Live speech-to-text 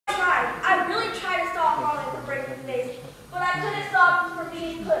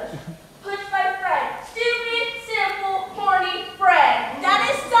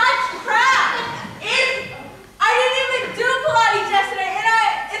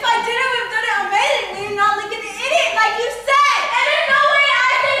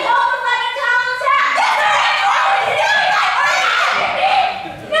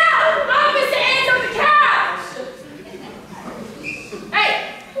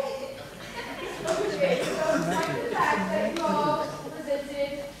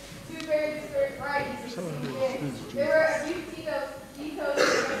There were a few decos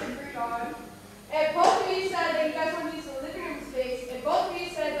fruit on. And both of you said that you guys want to use the living room space. And both of you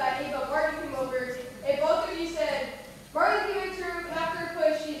said that Ava Martin came over. And both of you said Martin came into her room, and after a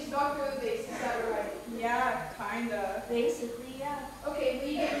push, she just knocked her in the face. Is that right? Yeah, kinda. Basically, yeah. Okay,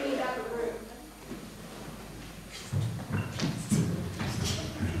 we get me out of the room.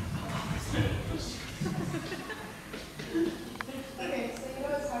 Okay, so you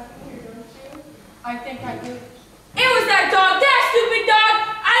know what's happening here, don't you? I think I do. It was that dog, that stupid dog!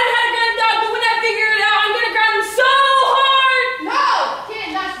 I haven't had a gun dog, but when I figure it out, I'm gonna grab him so hard! No! Kid,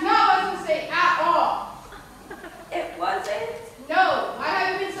 that's not what I was gonna say at all. It wasn't? No, I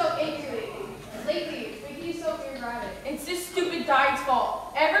haven't been so angry lately. It's making you so erratic. It's this stupid diet's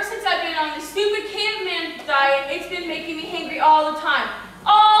fault. Ever since I've been on this stupid caveman diet, it's been making me hangry all the time.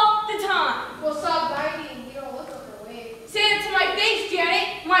 All the time. Well, stop dieting. You don't look overweight. Say it to my face,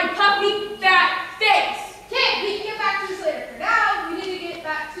 Janet. My puffy, fat face. Kid, we can get back to this later. For now, we need to get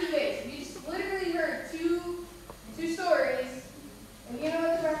back to base. We just literally heard two stories. And you know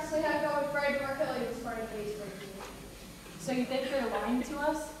what the rest of had going with Fred and Markelli was part of the base breaking. So you think they're lying to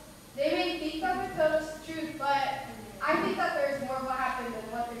us? They may think that they're telling us the truth, but I think that there's more of what happened than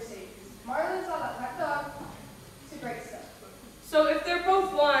what they're saying. Marlon saw that dog to great stuff. So if they're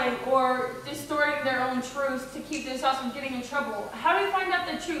both lying or distorting their own truths to keep this us from getting in trouble, how do we find out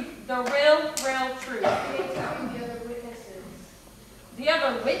the truth? The real truth. They tell me the other witnesses. The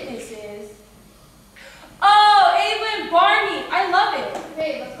other witnesses? Oh, Ava and Barney. I love it.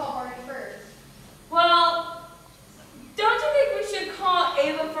 Hey, let's call Barney first. Well, don't you think we should call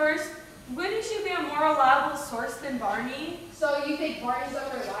Ava first? Wouldn't she be a more reliable source than Barney? So you think Barney's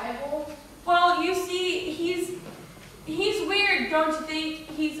unreliable? Well, you see, he's weird, don't you think?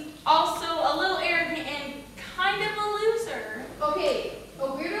 He's also a little arrogant and kind of a loser. Okay, a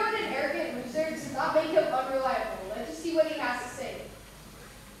weirdo and an arrogant loser does not make him unreliable. Let's just see what he has to say.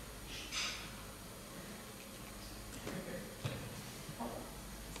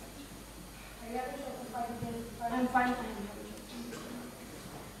 Are you having trouble finding him? I'm fine.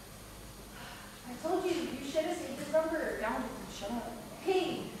 I told you, you should have saved his number. Down, shut up.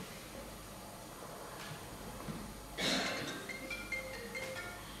 Hey.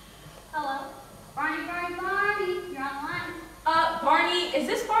 Hello? Barney, you're on the line. Barney, is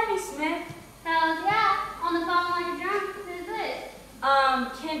this Barney Smith? Hells yeah, on the phone like a drunk. Who's this?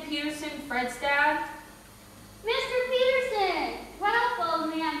 Ken Peterson, Fred's dad? Mr. Peterson! Well,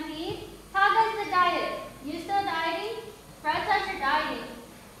 old man Pete. How goes the diet? You still dieting? Fred says you're dieting,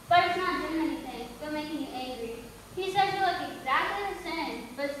 but it's not doing anything, but making you angry. He says you look exactly the same,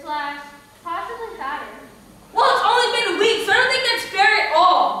 but slash, possibly fatter. Well, it's only been a week, so I don't think that's fair at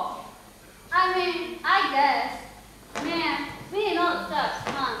all. I mean, I guess. Man, we ain't old stuff,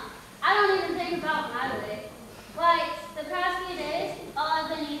 huh? I don't even think about my weight. Like, the past few days, all I've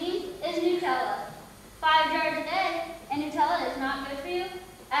been eating is Nutella. 5 jars a day, and Nutella is not good for you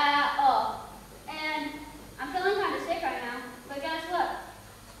at all. And I'm feeling kind of sick right now, but guess what?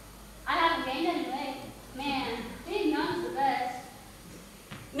 I haven't gained any weight. Man, being young's the best.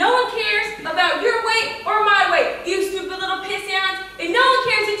 No one cares about your weight or my weight, you stupid little pissants. And no one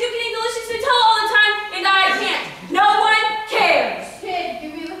cares that you can eat delicious Nutella all the time and I can't. No one cares. Kid,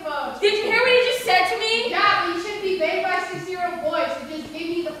 give me the phone. Did you hear what he just said to me? Yeah, but you shouldn't be banged by a 6-year-old boy, so just give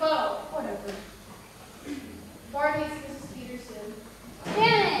me the phone. Whatever. Barney, this is Peterson.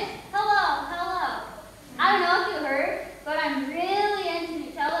 Damn it! Hello. I don't know if you heard, but I'm really into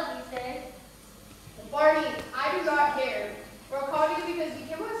Nutella these days. Barney, I do not care. We're calling you because we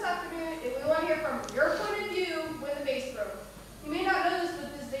came on this afternoon and we want to hear from your point of view when the vase broke. You may not know this,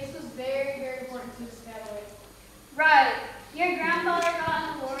 but this vase was very, very important to this family. Right. Your grandfather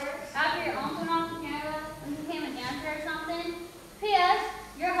got in the war after your uncle went off to Canada and became a dancer or something. P.S.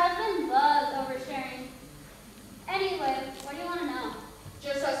 Your husband loves oversharing. Anyway, what do you want to know?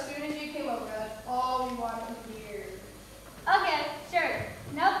 Just as soon as you came over, that's all we wanted to hear. Okay, sure.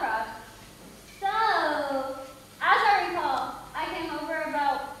 No problem. So, as I recall, I came over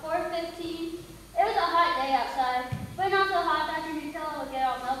about 4:15. It was a hot day outside, but not so hot that your Nutella would get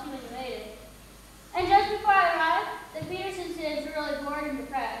all melty when you ate it. And just before I arrived, the Peterson kids were really bored and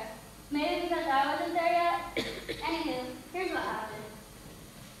depressed. Maybe because I wasn't there yet. Anywho, here's what happened.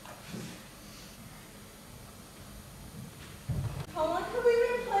 How long have we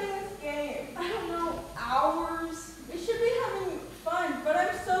been playing this game? I don't know, hours? We should be having fun, but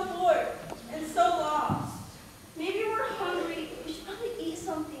I'm so bored and so lost. Maybe we're hungry. We should probably eat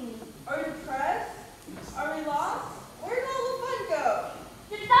something. Are depressed? Are we lost? Where did all the fun go?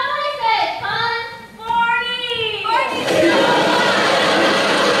 Did somebody say fun? Barney! Barney!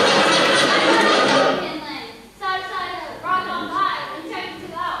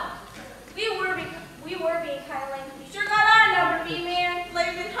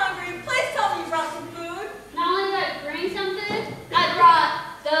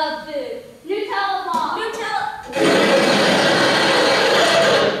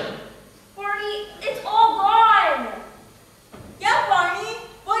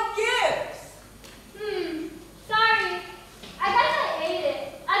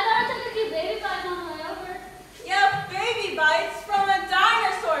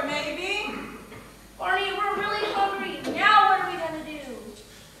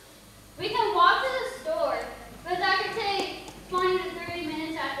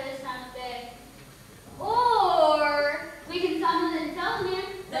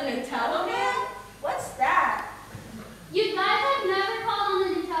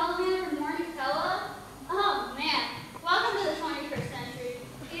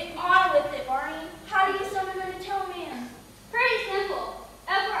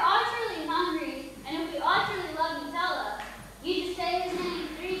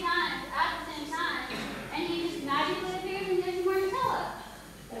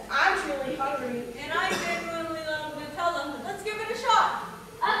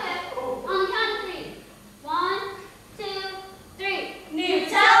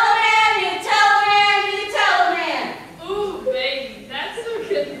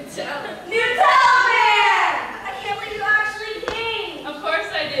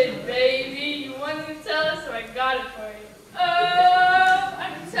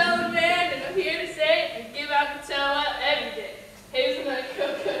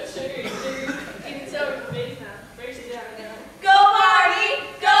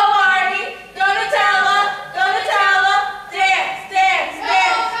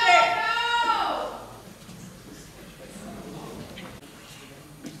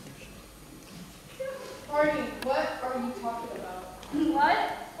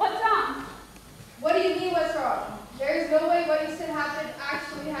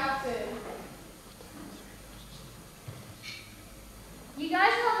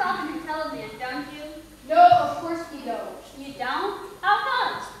 we don't. You don't? How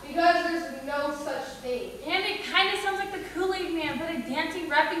come? Because there's no such thing. And it kind of sounds like the Kool-Aid Man, but a dancing,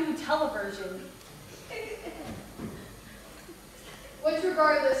 rapping Nutella version. Which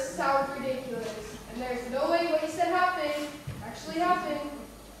regardless sounds ridiculous. And there's no way what you said happened actually happened.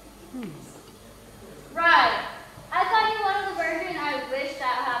 Right. I thought you wanted the version I wish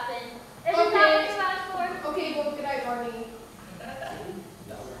that happened. Isn't that what you asked for? Okay, well, good night, Barney.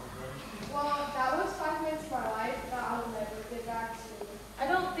 Well, that was 5 minutes of my life that I'll never get back to. I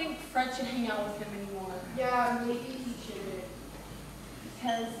don't think Fred should hang out with him anymore. Yeah, maybe he shouldn't.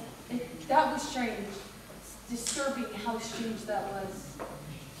 Because that was strange. It's disturbing how strange that was.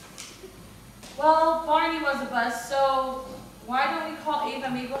 Well, Barney was a bust, so why don't we call Ava?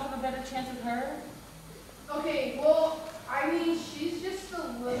 Maybe we'll have a better chance with her. Okay, well, I mean, she's just a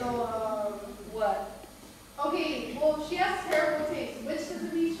little, What? Okay, well, she has terrible taste, which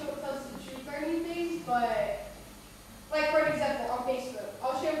doesn't mean she tells the truth or anything, but, like, for example, on Facebook,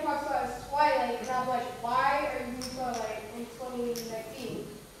 all she ever talks about is Twilight, and I'm like, why are you Twilight in 2019?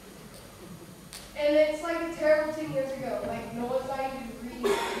 And it's like a terrible 10 years ago, like, no one's not even reading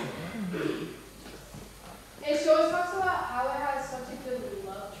it. And she always talks about how it has such a good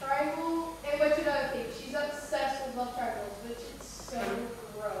love triangle, and which another thing, she's obsessed with love triangles, which is so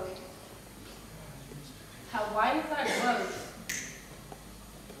gross. Why is that gross?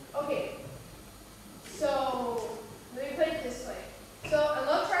 Okay, so let me put it this way. So a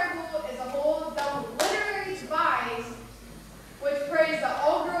love triangle is a whole dumb literary device which prays that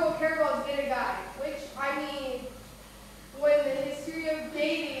all girl will care about is get a guy. Which, I mean, when the history of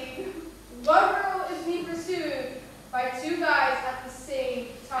dating, one girl is being pursued by 2 guys at the same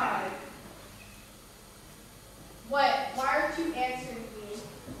time. What? Why aren't you answering me?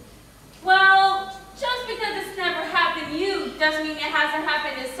 Well, just because it's never happened to you doesn't mean it hasn't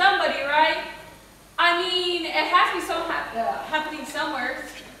happened to somebody, right? I mean, it has to be happening somewhere.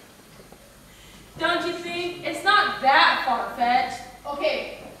 Don't you think? It's not that far-fetched.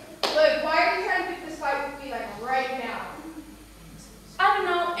 Okay, look, why are you trying to pick this fight with me, like, right now? I don't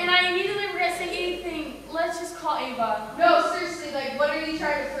know, and I immediately regret saying anything. Let's just call Ava. No, seriously, like, what are you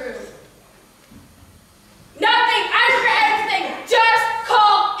trying to prove? Nothing! I regret everything! Just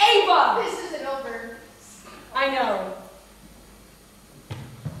call Ava! This isn't over. I know.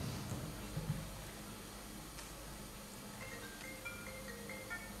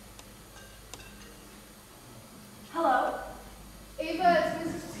 Hello. Ava, it's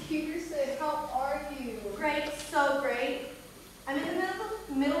Mrs. Peterson. How are you? Great, so great. I'm in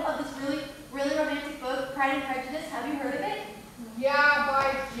the middle of this really romantic book, Pride and Prejudice. Have you heard of it? Yeah,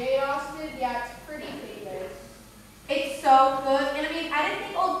 by Jane Austen. Yeah, it's pretty famous. It's so good. And I mean, I didn't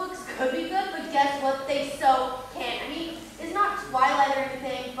think old books could be good, but guess what? They so can. I mean, it's not Twilight or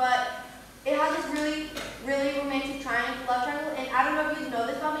anything, but it has this really romantic love triangle. And I don't know if you know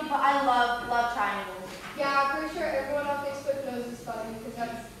this about me, but I love triangles. Yeah, I'm pretty sure everyone on Facebook knows this about you because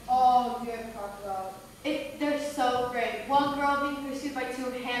that's all you ever talk about. They're so great. One girl being pursued by 2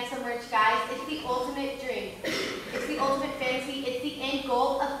 handsome rich guys. It's the ultimate dream. It's the ultimate fantasy. It's the end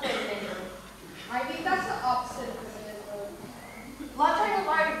goal of feminism. I think that's the opposite of feminism. Love triangles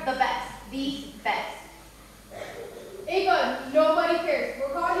are the best. Ava, nobody cares.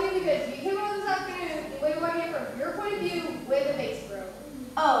 We're calling you because you came over this afternoon and we want to hear from your point of view with a base bro.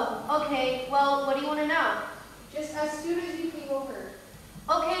 Oh, okay. Well, what do you want to know? Just as soon as you came over.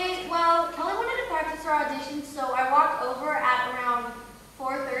 Okay, well, Kelly wanted to practice our audition, so I walked over at around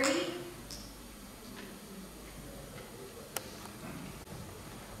 4:30.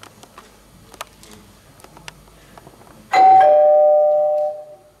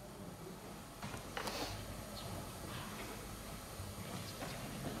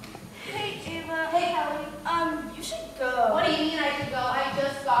 Hey, Ava. Hey, Kelly. You should go. What do you mean I should go? I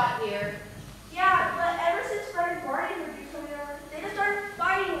just got here. Yeah, but ever since Fred and Barney were coming over, they just started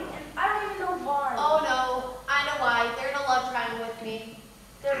fighting, and I don't even know why. Oh no, I know why. They're in a love triangle with me.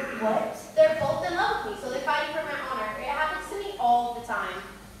 They're what?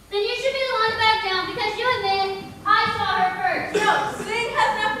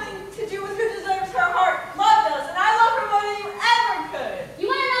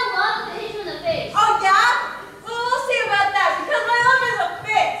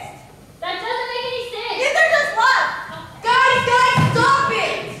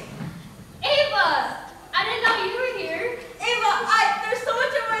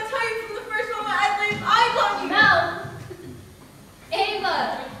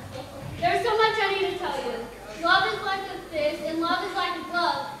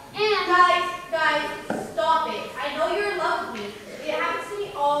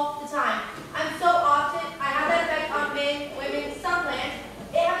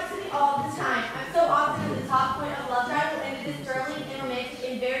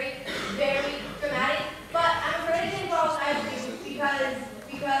 very dramatic, but I'm afraid it didn't go outside of you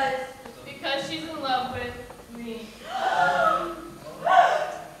Because she's in love with me.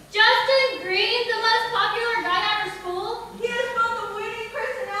 Justin Green, the most popular guy at our school? He has both a winning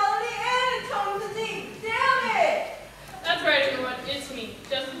personality and a tone physique. Damn it! That's right, everyone. It's me,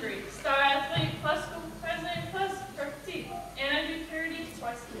 Justin Green. Star athlete, plus school president, plus perfect team. And I do charity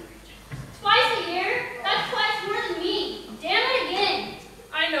twice a year. Twice a year? That's twice more than me. Damn it again.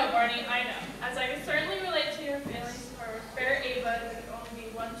 I know, Barney, I know. As I can certainly relate to your feelings for fair Ava, there could only be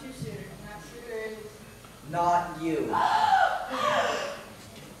one true suitor, and that suitor is Not you.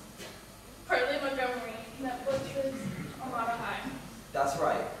 Partly Montgomery. Netflix is Armada High. That's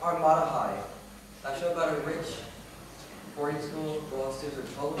right, Armada High. That show about a rich boarding school where all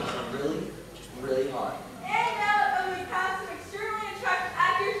students are told are really, really hot. And now of a cast of extremely attractive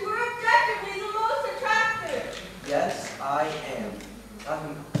actors who are objectively the most attractive. Yes, I am.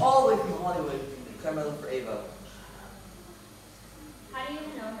 I'm all the way from Hollywood to come out for Ava. How do you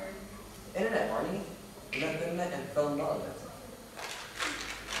even know her? Internet, Barney. We met the internet and fell in love.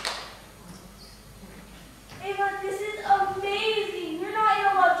 Ava, this is amazing. You're not in a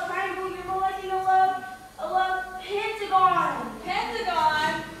love triangle. You're more like in a love pentagon.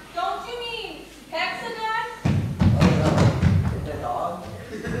 Pentagon? Don't you mean hexagon? Oh no, the dog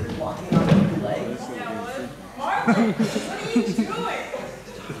walking on two legs. Yeah, what? Marlon, what are you doing?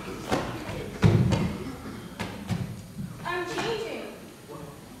 I'm changing.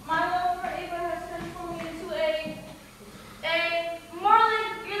 My love for Ava has transformed me into a Marlon,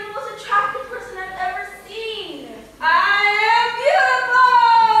 you're the most attractive person I've ever seen. I am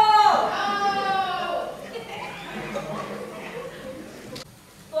beautiful!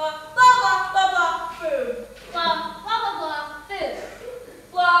 Blah, blah, blah, blah, blah, food. Blah, blah, blah, blah, food.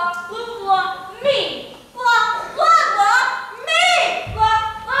 Blah, blah, blah, me. Blah, blah, blah, me. Blah,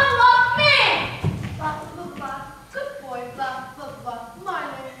 blah, blah, me. Blah, blah, blah. Good boy. Blah, blah, blah. My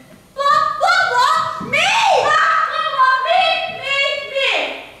name. Blah, blah, blah, me. Blah, blah, blah, me.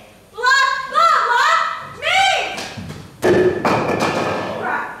 Blah, blah, blah, me.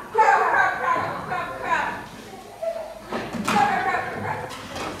 Crap, crap, crap, crap, crap, crap. Crap, crap, crap, crap.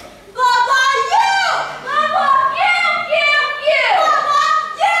 Blah, blah, you. Blah, blah, you. Blah, blah, you.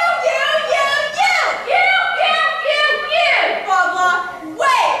 Blah, blah,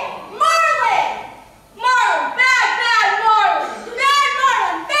 wait. Marlon. Marlon, bad, bad Marlon. Bad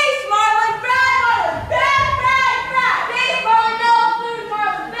Marlon, face Marlon, bad Marlon. Bad, bad, bad. Face Marlon, no food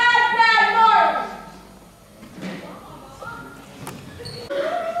Marlon. Bad, bad Marlon.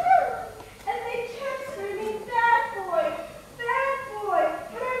 And they kept screaming, bad boy, bad boy.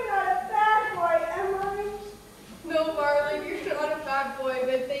 But I'm not a bad boy, am I? No, Marlon, you're not a bad boy,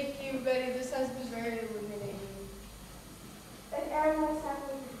 but thank you, Betty. This has been very illuminating. And Aaron was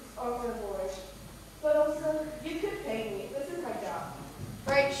happily on my boy. But also, you could pay me. This is my job.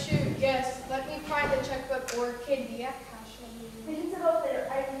 Right, shoot, yes. Let me find the checkbook, or kid, do you have cash on you? We can sit up there.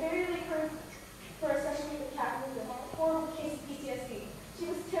 I'm very late for a session with the captain with a horrible case of PTSD. She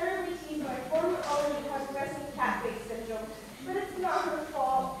was terribly teased by former already has resting cat face syndrome. But it's not her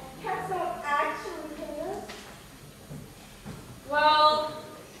fault. Cats don't actually hate us. Well,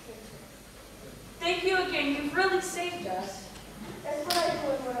 thank you again. You've really saved us. That's what I do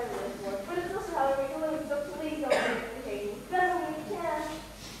and what I live for. But it's also how I make a living, so please don't make me hate me. Better when you can.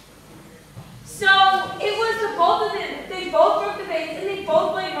 So it was the both of them. They both broke the vase and they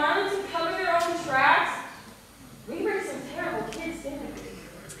both blamed Marlon to cover their own tracks. We raised some terrible kids, didn't we?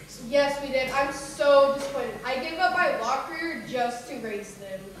 Yes, we did. I'm so disappointed. I gave up my law career just to raise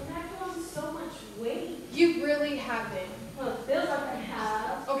them. And I put on so much weight. You really haven't. Well, it feels like I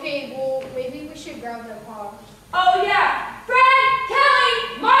have. Okay, well, maybe we should grab them, huh? Oh yeah! Fred,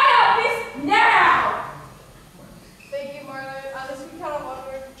 Kelly, my office now! Thank you, Marlon. Unless we count on one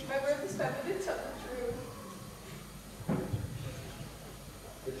word, remember this time we did tell the truth.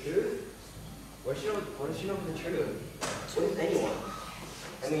 The truth? What does she know of the truth? So does anyone.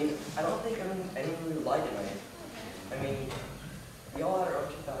 I mean, I don't think anyone really lied tonight. I mean, we all had our own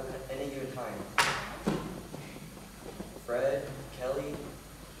truth at any given time. Fred, Kelly,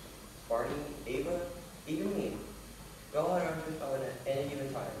 Barney, Ava, even me. We all had our own truth at any given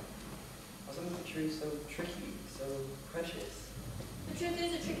time. How some of the truth so tricky, so precious? The truth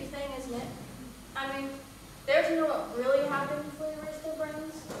is a tricky thing, isn't it? I mean, there's no what really happened before you raised their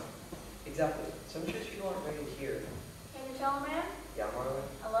brains. Exactly. Some truths people aren't ready to hear. Can you tell a man? Yeah, Marlon.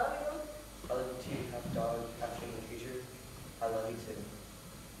 I love you. I love you too. Half dog, half human creature. I love you too.